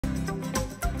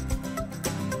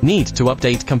Need to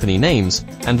update company names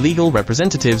and legal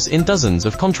representatives in dozens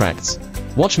of contracts.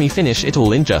 Watch me finish it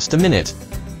all in just a minute.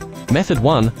 Method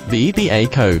 1.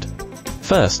 VBA code.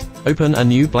 First, open a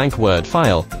new blank Word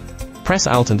file. Press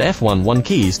Alt and F11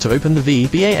 keys to open the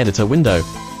VBA editor window.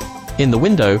 In the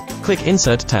window, click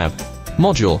Insert tab.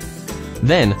 Module.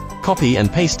 Then, copy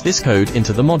and paste this code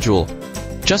into the module.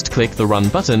 Just click the Run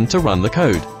button to run the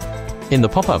code. In the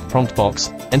pop-up prompt box,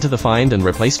 enter the find and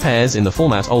replace pairs in the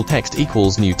format old text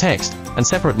equals new text, and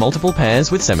separate multiple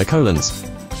pairs with semicolons.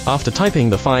 After typing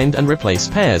the find and replace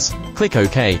pairs, click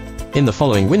OK. In the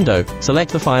following window,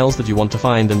 select the files that you want to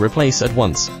find and replace at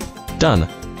once. Done.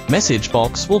 Message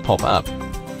box will pop up.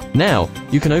 Now,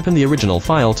 you can open the original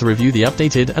file to review the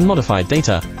updated and modified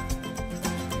data.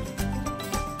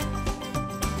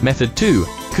 Method 2.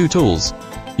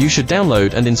 QTools. You should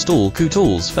download and install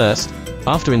QTools first.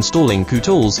 After installing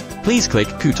QTools, please click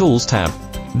QTools tab.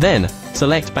 Then,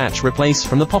 select Batch Replace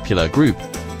from the popular group.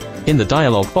 In the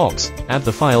dialog box, add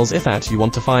the files if that you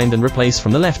want to find and replace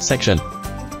from the left section.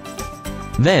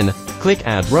 Then, click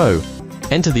Add Row.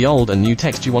 Enter the old and new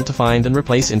text you want to find and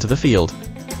replace into the field.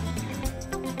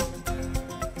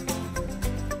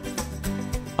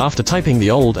 After typing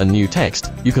the old and new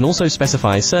text, you can also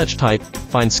specify search type,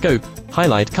 find scope,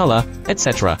 highlight color,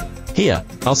 etc. Here,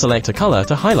 I'll select a color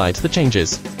to highlight the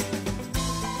changes.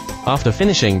 After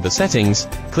finishing the settings,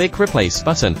 click Replace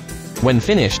button. When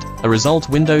finished, a result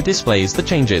window displays the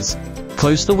changes.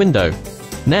 Close the window.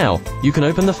 Now, you can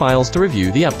open the files to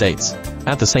review the updates.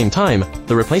 At the same time,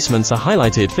 the replacements are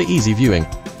highlighted for easy viewing.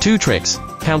 2 tricks.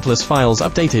 Countless files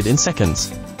updated in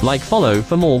seconds. Like follow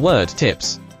for more Word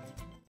tips.